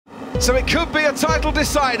So it could be a title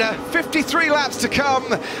decider. 53 laps to come.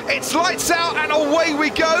 It's lights out and away we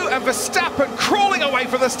go. And Verstappen crawling away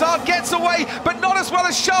from the start, gets away, but not as well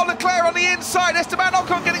as Charles Leclerc on the inside. Esteban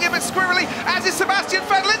Ocon getting a bit squirrely, as is Sebastian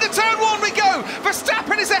Vettel. Into turn one we go.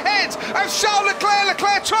 Verstappen is ahead of Charles Leclerc.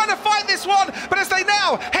 Leclerc trying to fight this one, but as they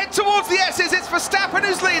now head towards the S's, it's Verstappen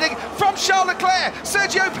who's leading from Charles Leclerc.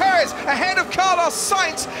 Sergio Perez ahead of Carlos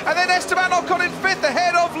Sainz, and then Esteban Ocon in fifth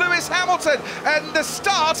ahead of Lewis Hamilton. And the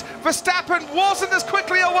start, Verstappen wasn't as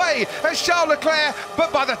quickly away as Charles Leclerc,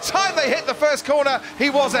 but by the time they hit the first corner, he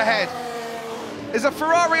was ahead. Is a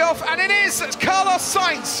Ferrari off? And it is Carlos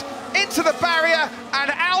Sainz into the barrier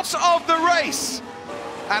and out of the race.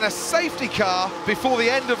 And a safety car before the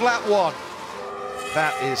end of lap one.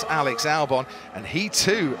 That is Alex Albon, and he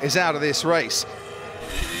too is out of this race.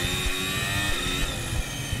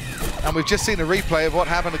 And we've just seen a replay of what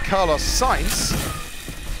happened to Carlos Sainz.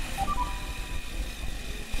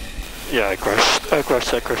 Yeah, I crashed.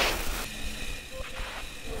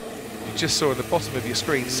 You just saw at the bottom of your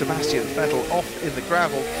screen Sebastian Vettel off in the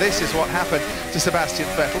gravel. This is what happened to Sebastian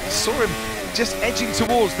Vettel. Saw him just edging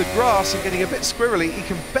towards the grass and getting a bit squirrely. He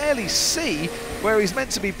can barely see where he's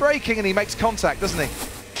meant to be braking, and he makes contact, doesn't he?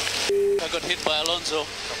 I got hit by Alonso.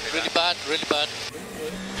 Really bad, really bad.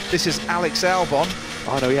 This is Alex Albon.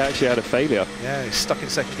 Oh no, he actually had a failure. Yeah, he's stuck in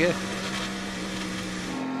second gear.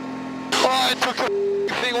 Oh, I took a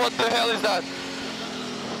thing. What the hell is that?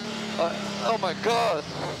 Oh my god.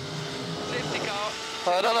 Safety car.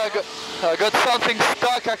 I don't know, I got something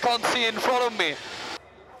stuck. I can't see in front of me.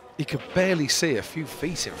 He could barely see a few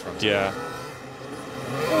feet in front of him. Yeah.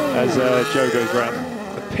 As Joe goes round.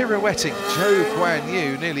 The pirouetting Zhou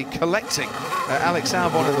Guanyu nearly collecting Alex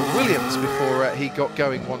Albon in the Williams before he got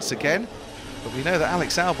going once again. But we know that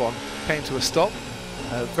Alex Albon came to a stop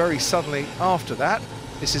very suddenly after that.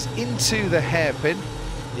 This is into the hairpin.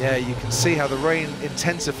 Yeah, you can see how the rain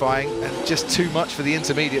intensifying and just too much for the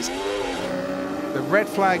intermediates. The red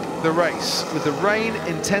flag the race. With the rain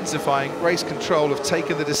intensifying, race control have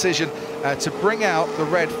taken the decision to bring out the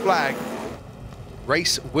red flag.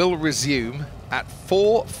 Race will resume at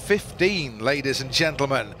 4:15, ladies and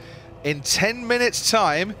gentlemen. In 10 minutes'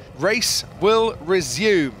 time, race will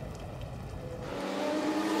resume.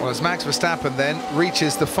 Well, as Max Verstappen then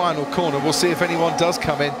reaches the final corner, we'll see if anyone does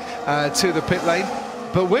come in to the pit lane.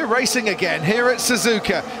 But we're racing again here at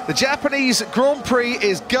Suzuka. The Japanese Grand Prix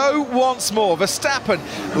is go once more. Verstappen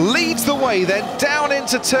leads the way then down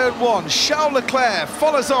into turn one. Charles Leclerc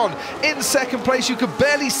follows on in second place. You could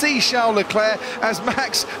barely see Charles Leclerc as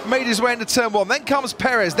Max made his way into turn one. Then comes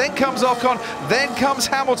Perez, then comes Ocon, then comes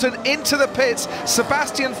Hamilton into the pits.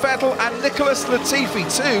 Sebastian Vettel and Nicholas Latifi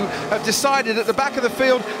too have decided at the back of the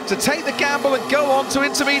field to take the gamble and go on to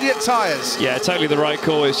intermediate tyres. Yeah, totally the right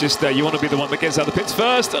call. It's just you want to be the one that gets out of the pits first.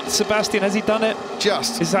 Sebastian, has he done it?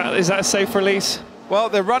 Just. Is that a safe release? Well,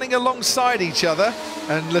 they're running alongside each other,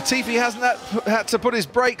 and Latifi hasn't had to put his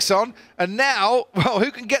brakes on. And now, well, who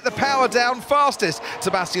can get the power down fastest?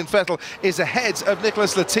 Sebastian Vettel is ahead of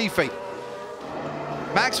Nicholas Latifi.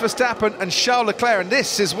 Max Verstappen and Charles Leclerc, and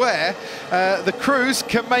this is where the crews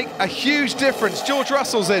can make a huge difference. George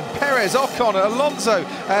Russell's in, Perez, Ocon, Alonso.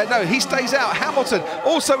 No, he stays out. Hamilton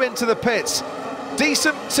also into the pits.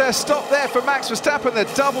 Decent stop there for Max Verstappen. They're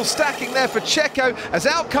double stacking there for Checo as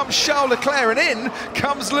out comes Charles Leclerc and in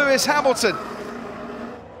comes Lewis Hamilton.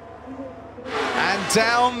 And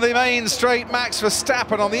down the main straight, Max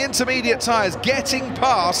Verstappen on the intermediate tyres, getting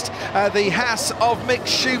past the Haas of Mick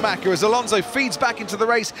Schumacher as Alonso feeds back into the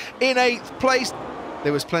race in 8th place.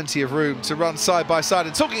 There was plenty of room to run side by side.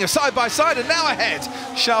 And talking of side by side, and now ahead,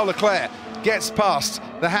 Charles Leclerc gets past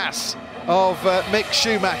the Haas of Mick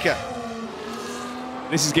Schumacher.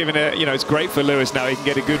 This is giving it's great for Lewis now. He can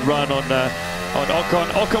get a good run on Ocon.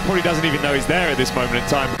 Ocon probably doesn't even know he's there at this moment in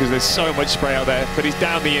time because there's so much spray out there, but he's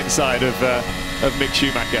down the inside of Mick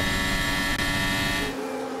Schumacher.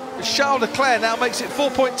 Charles Leclerc now makes it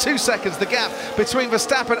 4.2 seconds, the gap between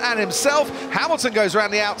Verstappen and himself. Hamilton goes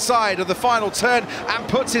around the outside of the final turn and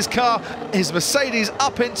puts his Mercedes,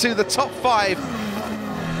 up into the top 5.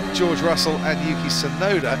 George Russell and Yuki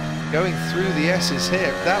Tsunoda going through the S's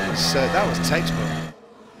here. That was textbook.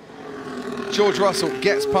 George Russell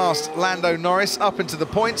gets past Lando Norris up into the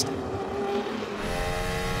points.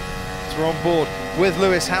 We're on board with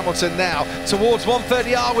Lewis Hamilton now. Towards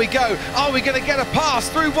 130R we go. Are we going to get a pass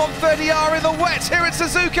through 130R in the wet here at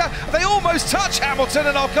Suzuka? They almost touch Hamilton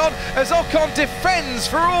and Ocon as Ocon defends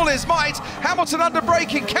for all his might. Hamilton under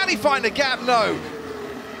braking. Can he find a gap? No.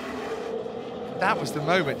 That was the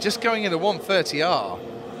moment. Just going into 130R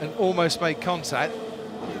and almost made contact.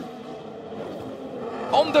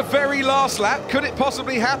 on the very last lap. Could it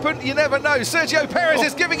possibly happen? You never know. Sergio Perez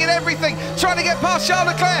is giving it everything, trying to get past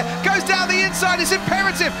Charles Leclerc, goes down the inside. It's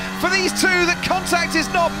imperative for these two that contact is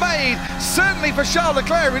not made. Certainly for Charles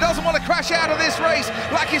Leclerc, who doesn't want to crash out of this race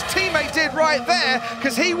like his teammate did right there,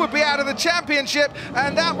 because he would be out of the championship,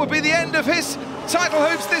 and that would be the end of his title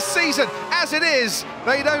hopes this season. As it is,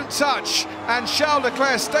 they don't touch, and Charles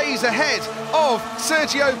Leclerc stays ahead of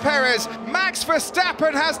Sergio Perez. Max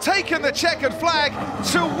Verstappen has taken the checkered flag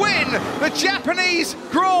to win the Japanese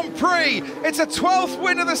Grand Prix. It's a 12th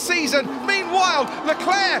win of the season. Meanwhile,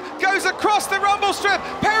 Leclerc goes across the rumble strip.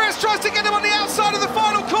 Perez tries to get him on the outside of the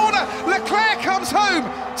final corner. Leclerc comes home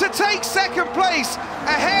to take second place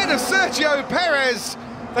ahead of Sergio Perez.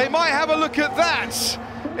 They might have a look at that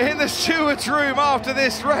in the steward's room after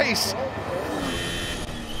this race.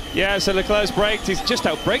 Yeah, so Leclerc's braked. He's just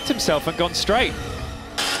out-braked himself and gone straight.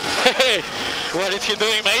 Hey, what is he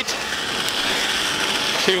doing, mate?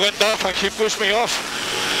 He went off and he pushed me off.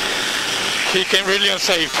 He came really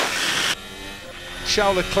unsafe.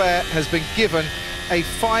 Charles Leclerc has been given a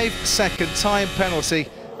 5-second time penalty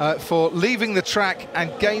for leaving the track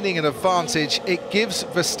and gaining an advantage. It gives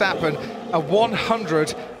Verstappen a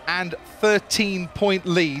 113-point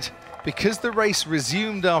lead. Because the race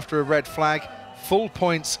resumed after a red flag, full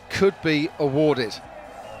points could be awarded.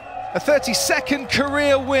 A 32nd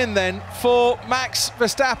career win then for Max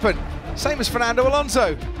Verstappen. Same as Fernando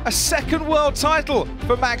Alonso. A second world title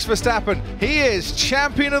for Max Verstappen. He is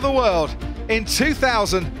champion of the world in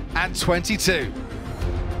 2022.